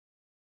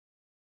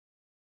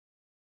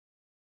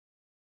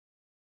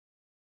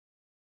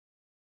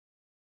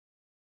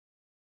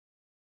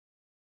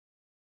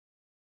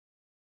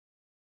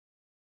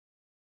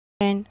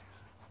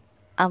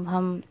अब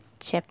हम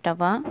chapter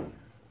 1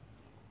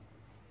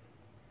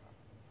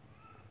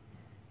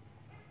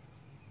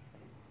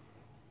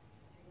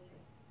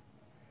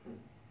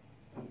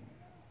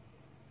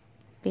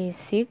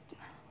 basic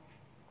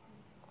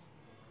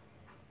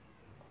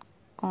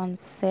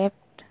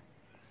concept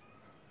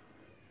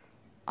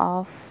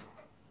of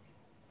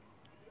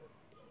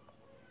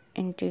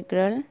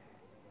integral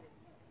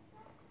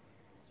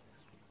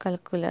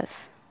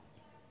calculus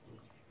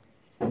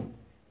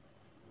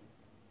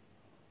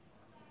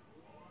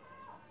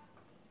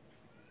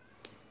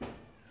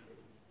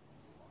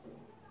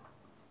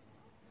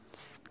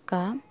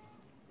का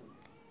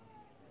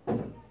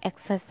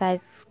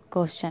exercise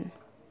question.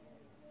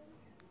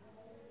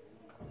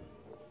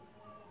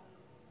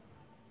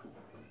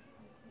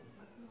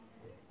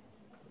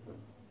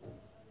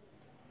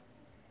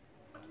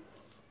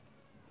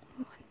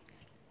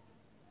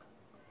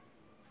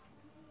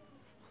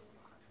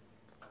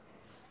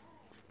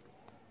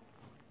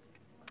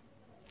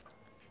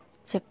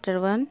 Chapter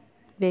 1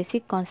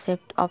 basic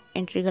concept of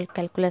integral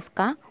calculus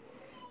का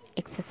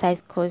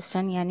exercise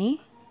question यानी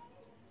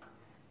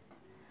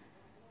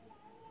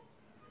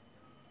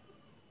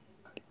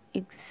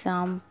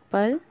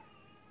example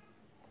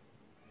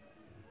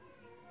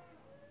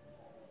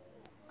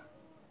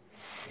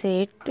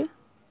set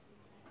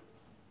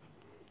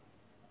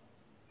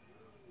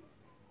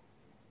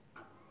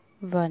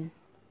 1।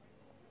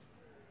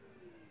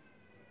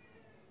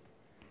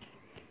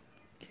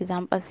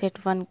 Example set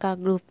 1 का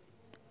group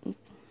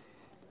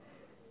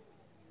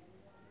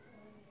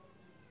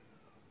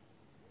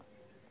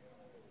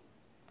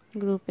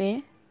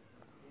A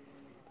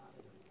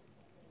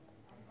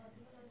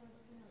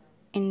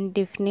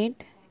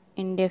indefinite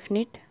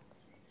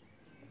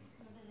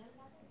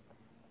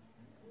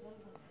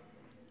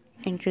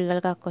integral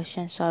का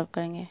question solve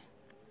करेंगे।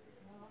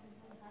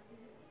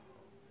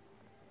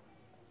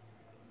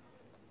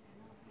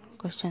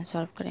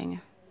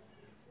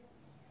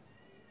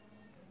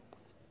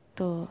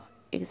 तो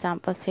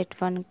एग्जाम्पल सेट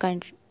 1 का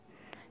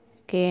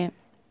के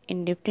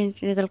इंडेफिनिट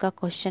इंटीग्रल का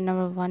क्वेश्चन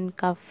नंबर 1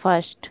 का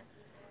फर्स्ट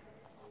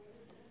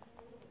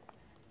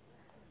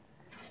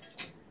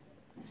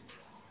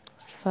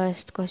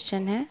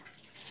क्वेश्चन है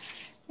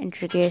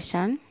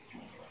integration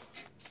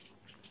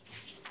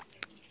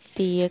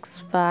dx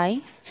by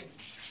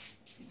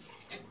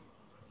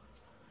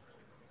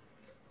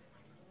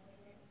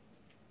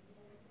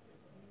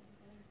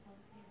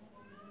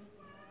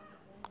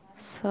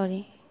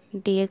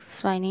dx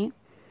by नहीं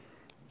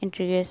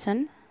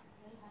integration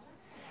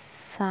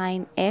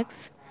sin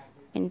x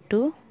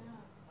into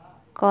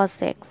cos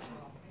x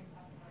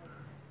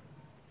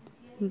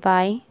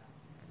by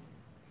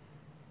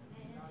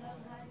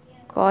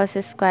cos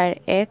square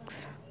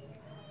x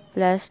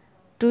plus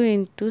 2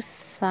 into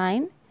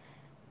sin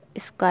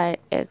square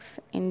x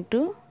into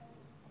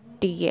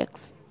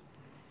dx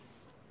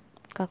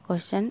का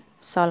question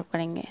solve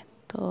करेंगे।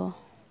 तो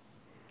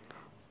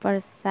पर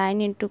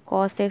साइन इंटू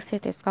कॉस एक्स है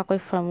तो इसका कोई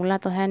फॉर्मूला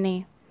तो है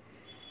नहीं,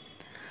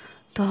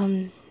 तो हम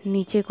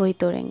नीचे को ही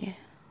तोड़ेंगे।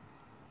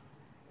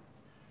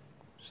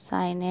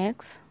 Sine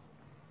x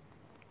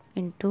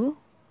into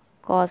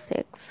cos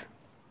x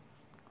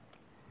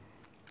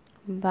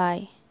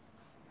by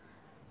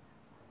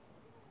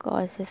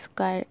cos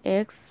square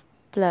x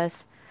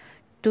plus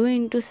 2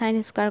 into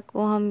sine square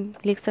को हम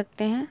लिख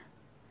सकते हैं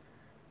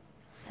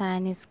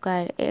sine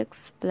square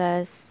x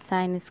plus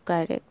sine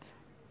square x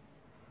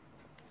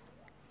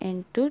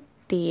into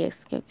D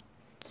x,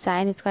 क्योंकि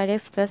sine square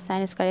x plus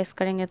sine square x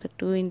करेंगे तो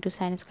 2 इंटू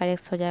साइन स्क्वायर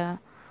एक्स हो जाएगा।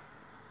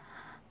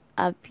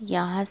 अब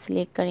यहाँ से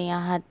लेकर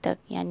यहाँ तक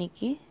यानी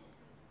कि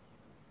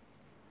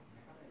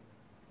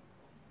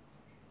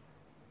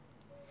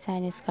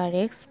sine square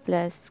x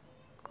plus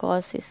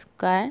cos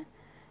square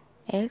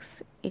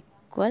x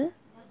equal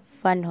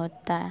 1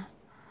 होता है।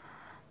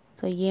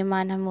 तो ये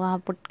मान हम वहाँ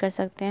पुट कर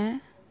सकते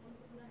हैं,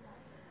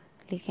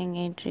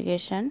 लिखेंगे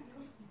integration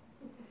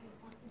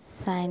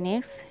sine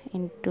x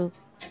into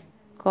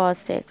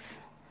cos x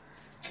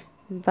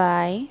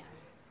by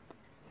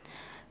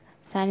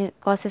sine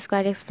cos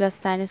square x plus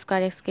sine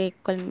square x के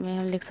इक्वल में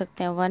हम लिख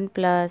सकते हैं 1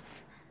 plus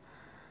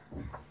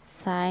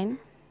sine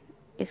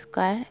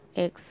square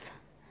x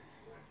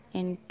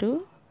into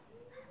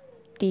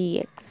D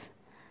x.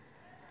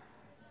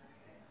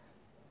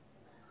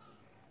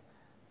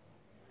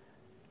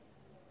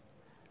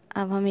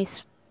 अब हम इस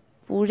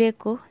पूरे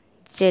को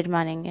जेड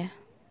मानेंगे,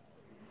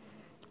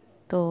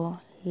 तो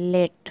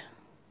late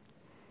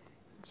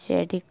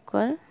Z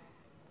equal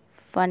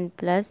 1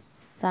 plus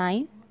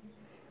sine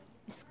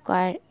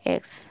square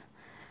x.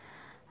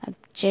 अब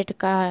जेड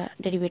का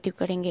डेरिवेटिव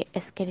करेंगे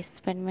एस के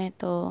रिस्पेक्ट में,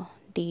 तो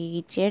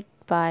D Z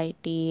by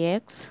D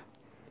x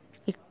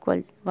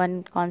equal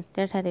 1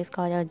 constant है तो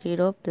इसका हो जाएगा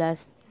 0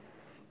 प्लस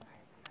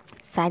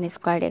साइन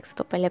स्क्वायर एक्स।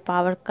 तो पहले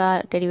पावर का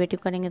डेरिवेटिव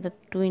करेंगे तो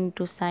 2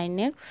 into sine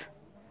x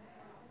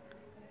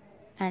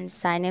and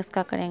sine x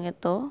का करेंगे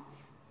तो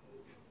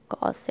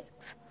कॉस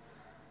एक्स।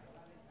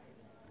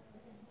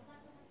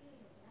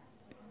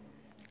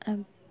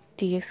 अब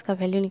डी एक्स का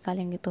वैल्यू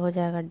निकालेंगे तो हो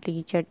जाएगा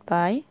D Z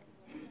by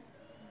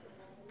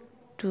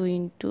 2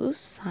 into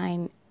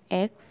sine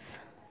x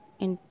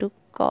into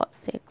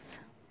cos x.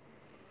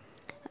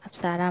 अब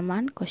सारा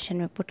मान क्वेश्चन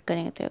में पुट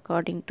करेंगे तो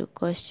according to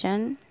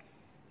question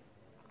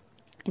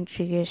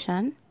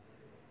integration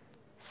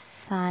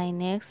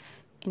sine x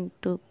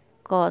into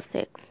cos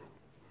x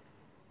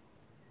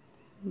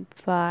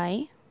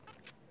bye,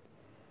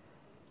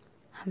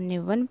 हमने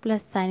 1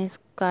 plus sine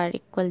square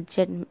equal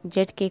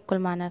Z के इक्वल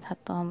माना था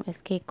तो हम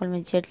इसके इक्वल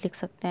में जेड लिख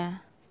सकते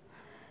हैं,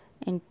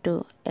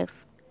 इंटू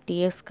एक्स डी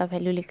एक्स का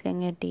वैल्यू लिख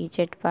लेंगे D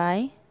Z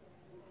by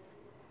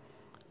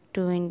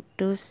 2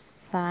 into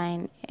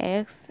sine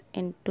x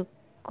into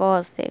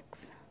cos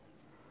x.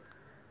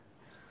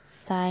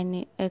 Sine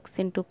x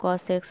into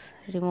cos x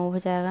remove हो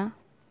जाएगा,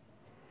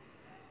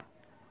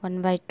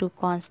 1/2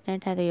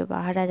 कांस्टेंट है तो ये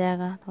बाहर आ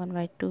जाएगा, तो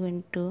 1/2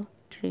 into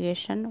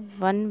integration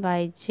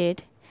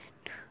 1/z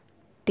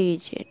D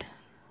Z,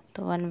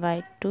 तो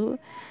 1/2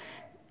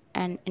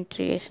 एंड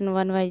इंटीग्रेशन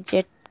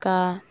 1/z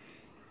का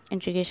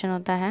इंटीग्रेशन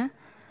होता है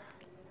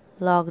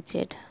log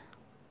z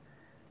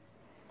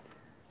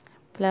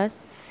plus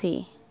c,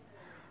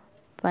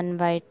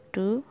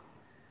 1/2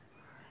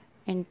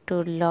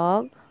 into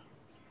log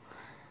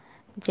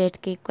z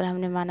के इक्वल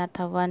हमने माना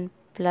था 1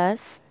 plus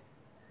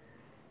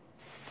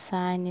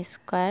sine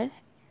square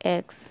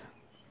x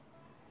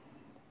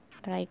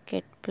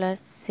bracket plus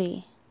c।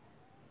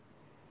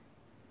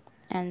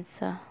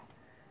 Answer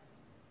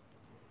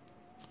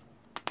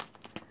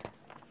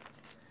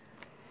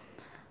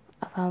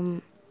अब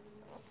हम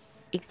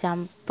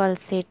एग्जाम्पल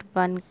सेट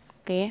 1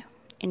 के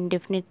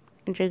इंडेफिनिट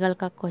इंटीग्रल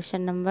का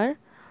क्वेश्चन नंबर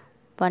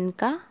 1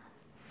 का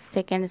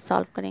सेकेंड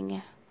सॉल्व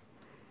करेंगे।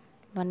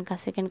 1 का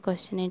second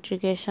question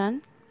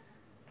integration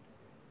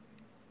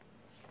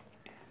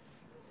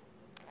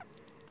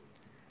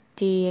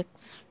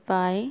dx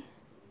by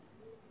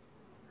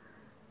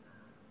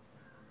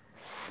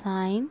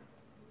sine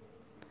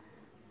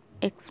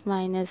x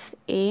minus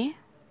a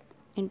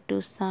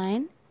into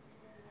sine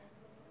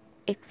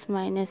x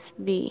minus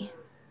b।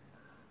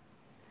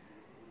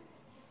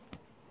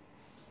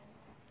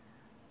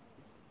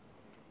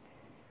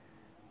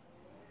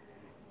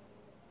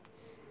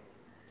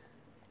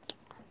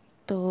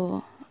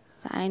 तो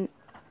साइन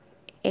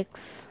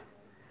x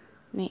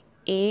में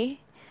a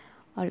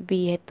और b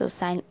है तो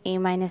साइन a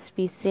माइनस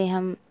b से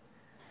हम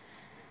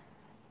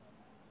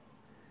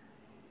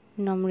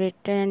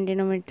नोमिनेटर एंड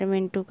डिनोमिनेटर में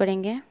इंटू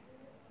करेंगे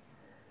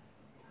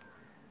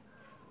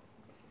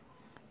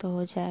तो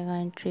हो जाएगा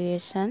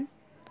integration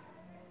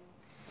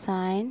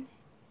sign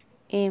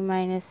a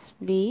minus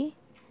b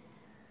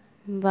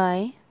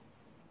by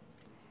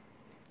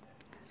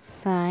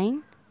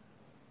sine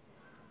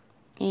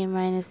a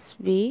minus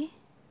b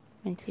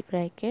इनसी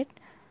bracket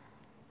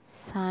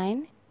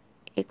sign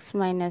x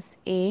minus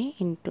a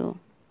into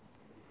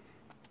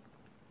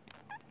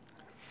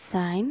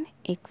sine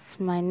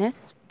x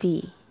minus b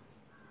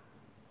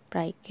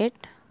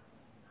bracket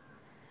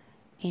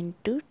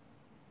into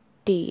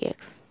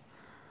dx।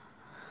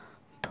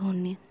 तो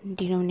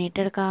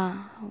denominator का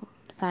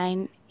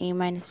sign a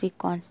minus B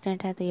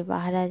constant है तो ये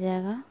बाहर आ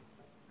जाएगा,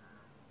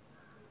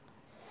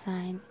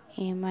 sign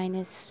a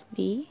minus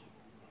B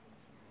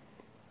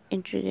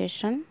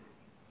integration,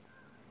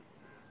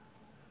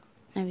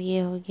 अब ये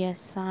हो गया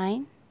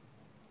sign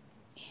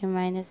a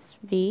minus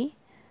B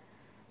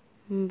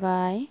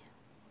by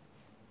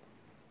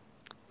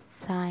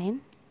sine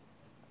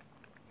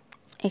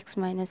x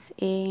minus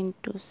a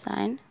into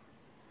sine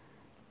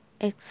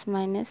x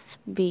minus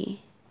b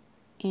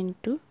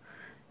into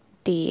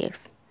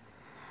dx।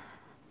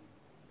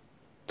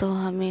 तो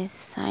हमें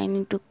साइन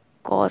इंटू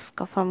कॉस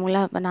का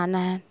फॉर्मूला बनाना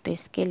है तो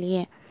इसके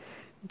लिए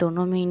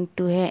दोनों में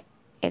इंटू है,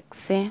 x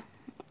से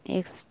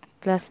x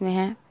प्लस में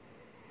है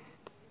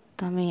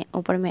तो हमें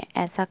ऊपर में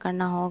ऐसा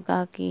करना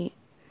होगा कि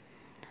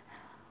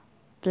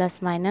प्लस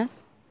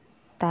माइनस,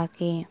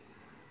 ताकि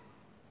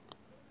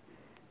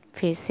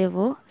फिर से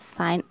वो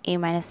साइन a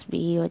माइनस बी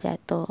ही हो जाए।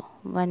 तो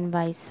 1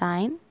 by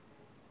sine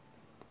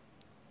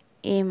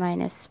a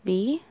minus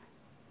B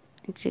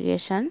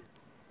integration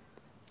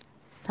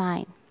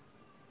sign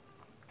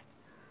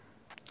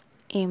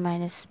a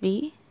minus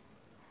B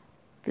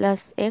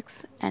plus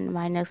x and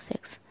minus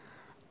x,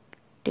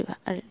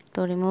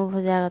 तो रिमूव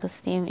हो जाएगा तो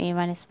सेम a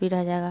माइनस बी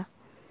रह जाएगा,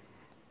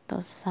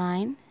 तो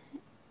sign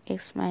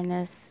x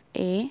minus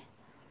a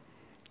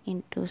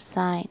into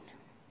sine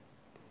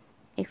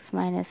x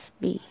minus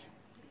B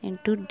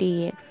into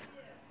dx।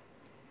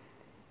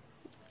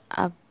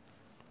 अब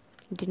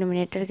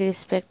denominator के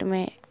respect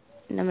में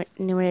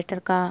न्यूमरेटर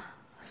का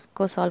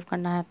को सॉल्व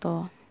करना है तो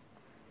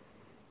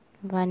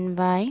 1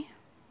 by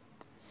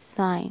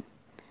sine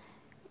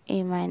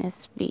a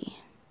minus B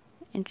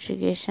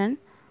integration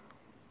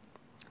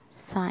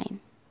sign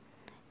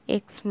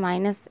x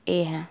minus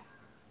a है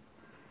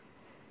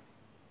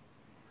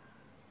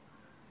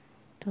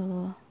तो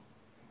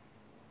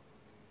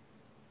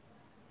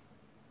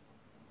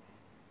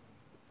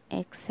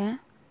x है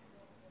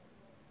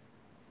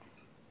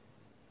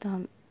तो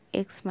हम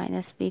x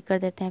माइनस बी कर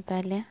देते हैं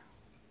पहले,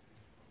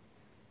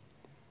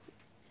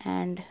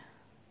 एंड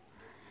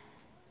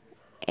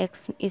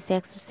एक्स, इस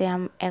एक्स से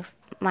हम एक्स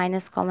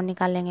माइनस कॉमन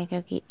निकाल लेंगे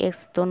क्योंकि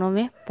एक्स दोनों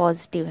में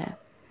पॉजिटिव है।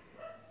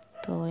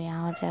 तो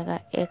यहाँ हो जाएगा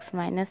एक्स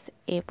माइनस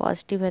ए,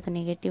 पॉजिटिव है तो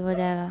नेगेटिव हो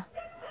जाएगा,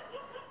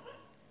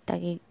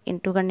 ताकि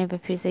इंटू करने पे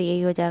फिर से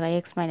यही हो जाएगा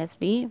x minus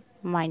B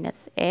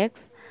minus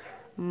x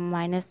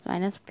minus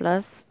minus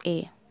plus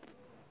ए,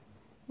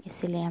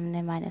 इसीलिए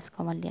हमने माइनस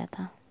कॉमन लिया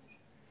था।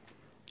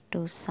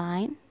 To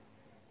sine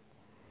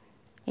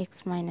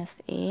x minus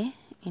A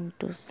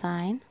into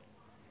sine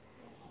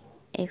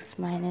x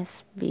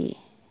minus B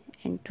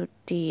into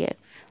T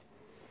x,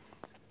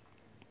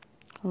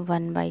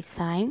 1 by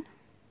sine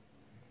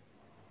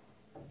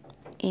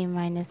A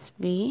minus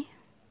B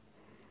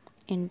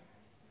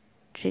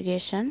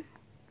integration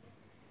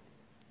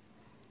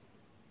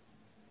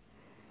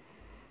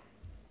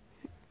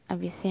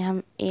अब इसे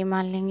हम a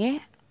मान लेंगे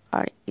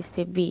और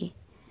इसे b।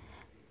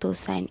 तो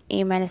साइन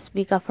a माइनस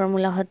बी का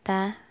फॉर्मूला होता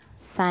है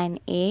sign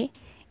a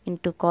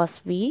into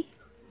cos B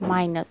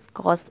minus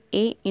cos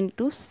a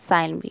into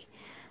sine B.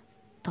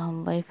 तो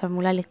हम वही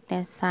फार्मूला लिखते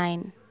हैं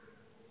साइन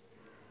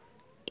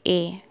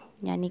a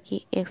यानी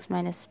कि x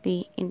minus B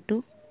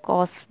into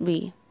cos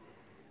B,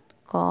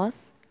 cos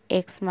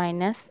x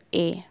minus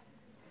a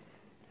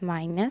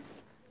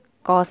minus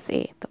cos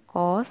a। तो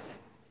कॉस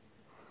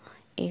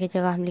a की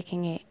जगह हम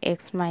लिखेंगे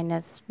x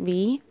minus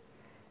B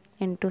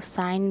into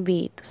sine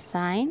B, तो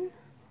साइन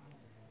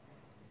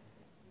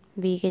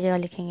b की जगह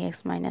लिखेंगे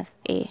x minus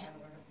a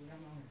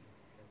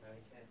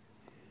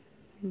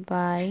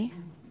by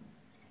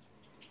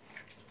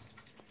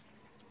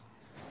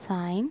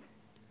sine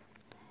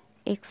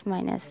x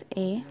minus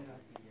a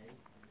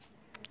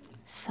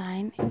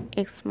sign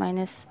x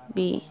minus b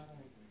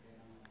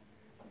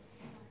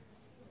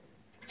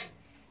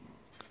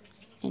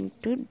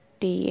into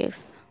D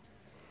x.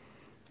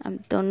 अब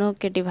दोनों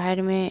के डिवाइड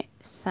में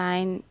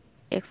साइन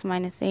x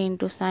माइनस ए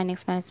into sine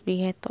x minus B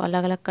है तो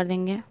अलग अलग कर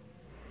देंगे।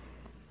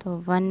 तो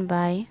 1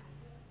 by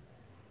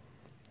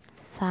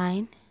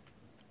sine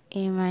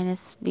A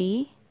minus B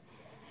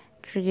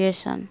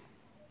integration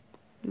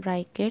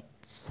bracket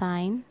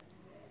sign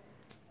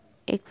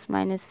x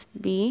minus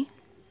B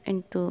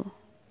into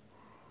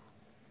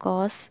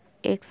cos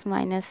x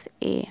minus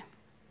A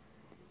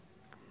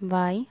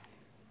by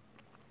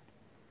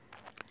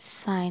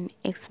sine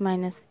x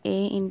minus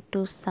A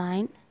into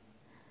sine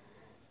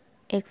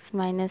x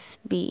minus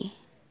B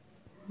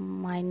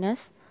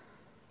minus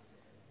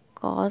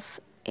cos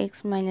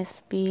x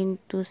minus B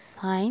into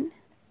sine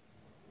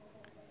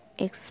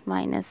x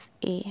minus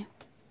A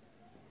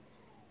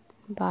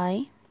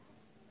by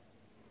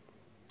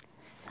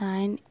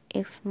sine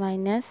x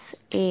minus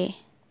A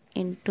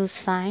into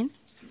sine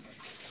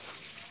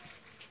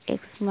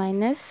x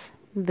minus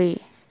B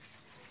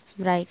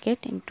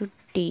bracket into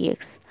D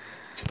x.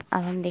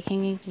 अब हम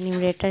देखेंगे कि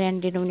numerator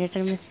and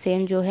denominator में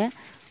same जो है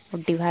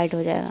वो divide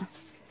हो जाएगा।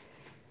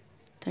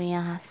 तो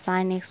यहाँ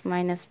साइन एक्स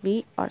माइनस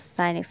बी और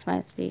साइन एक्स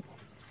माइनस बी,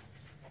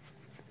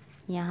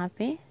 यहाँ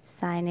पे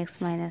sine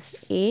x minus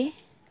A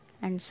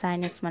and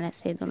sine x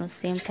minus ए दोनों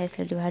सेम था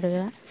इसलिए डिवाइड हो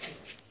जाएगा।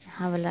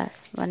 यहाँ वाला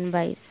 1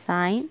 by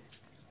sine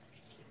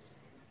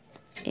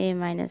A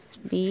minus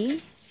B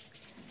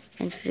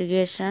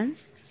integration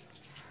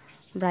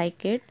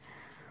bracket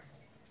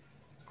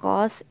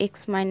cos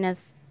x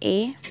minus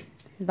A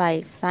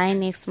by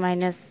sine x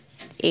minus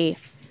ए,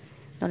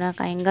 दोनों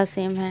का एंगल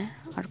सेम है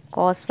और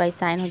कॉस बाई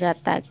साइन हो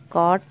जाता है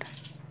कॉट,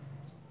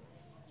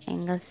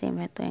 एंगल सेम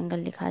है तो एंगल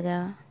लिखा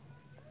जाएगा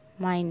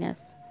माइनस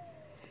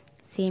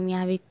सेम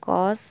यहाँ भी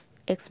cos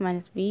x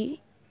minus B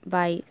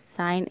by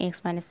sine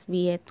x minus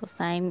B है तो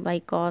sign by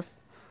cos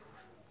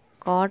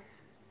caught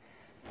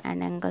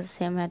and angle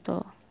same है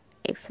तो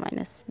x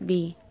minus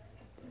B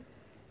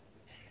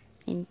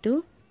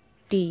into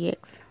T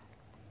x.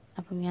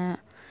 अब हम यहाँ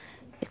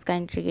इसका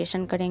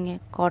इंटीग्रेशन करेंगे।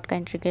 कॉट का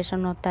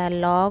इंटीग्रेशन होता है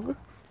लॉग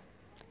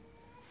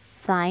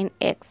साइन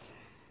एक्स,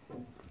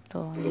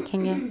 तो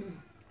लिखेंगे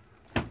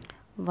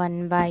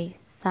 1 by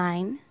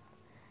sine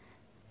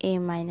A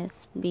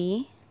minus B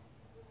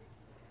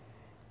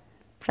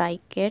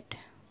bracket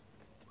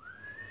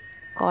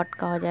cot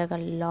का हो जाएगा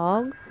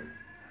लॉग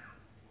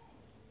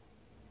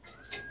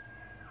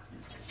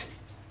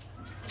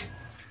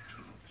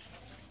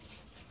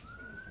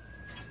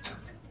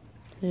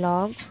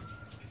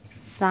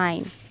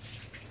साइन,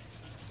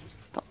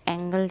 तो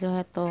एंगल जो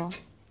है तो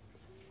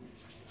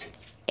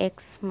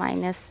x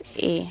माइनस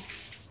ए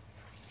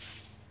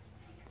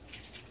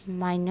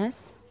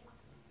minus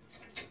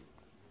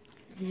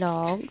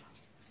log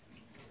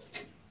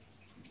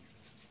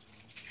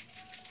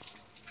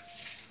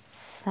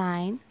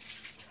sign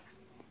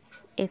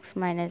x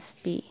minus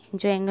B,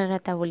 जो एंगल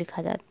रहता है वो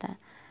लिखा जाता है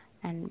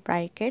and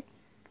bracket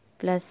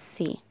plus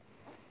C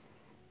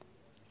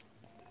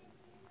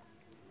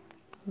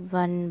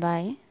 1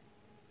 by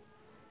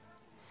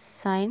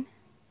sine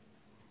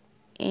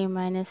A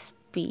minus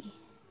B.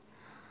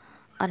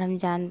 और हम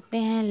जानते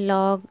हैं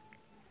log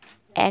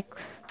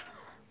x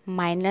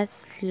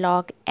minus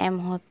log m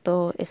हो तो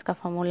इसका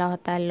फॉर्मूला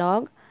होता है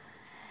लॉग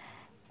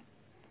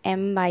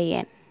m बाई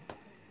n।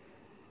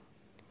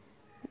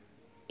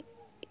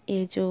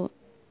 ये जो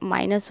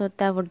माइनस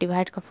होता है वो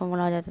डिवाइड का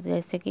फॉर्मूला हो जाता है,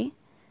 जैसे कि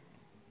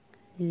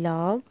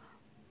लॉग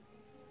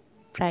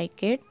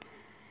ब्रैकेट,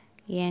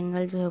 ये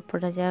एंगल जो है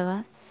ऊपर आ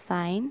जाएगा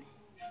sign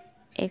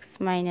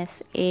x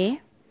minus A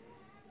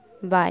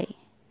by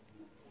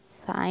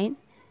sine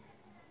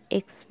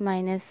x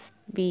minus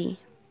B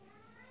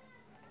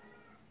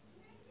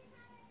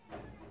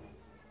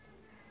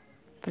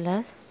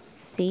plus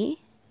C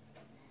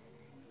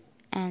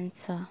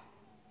answer.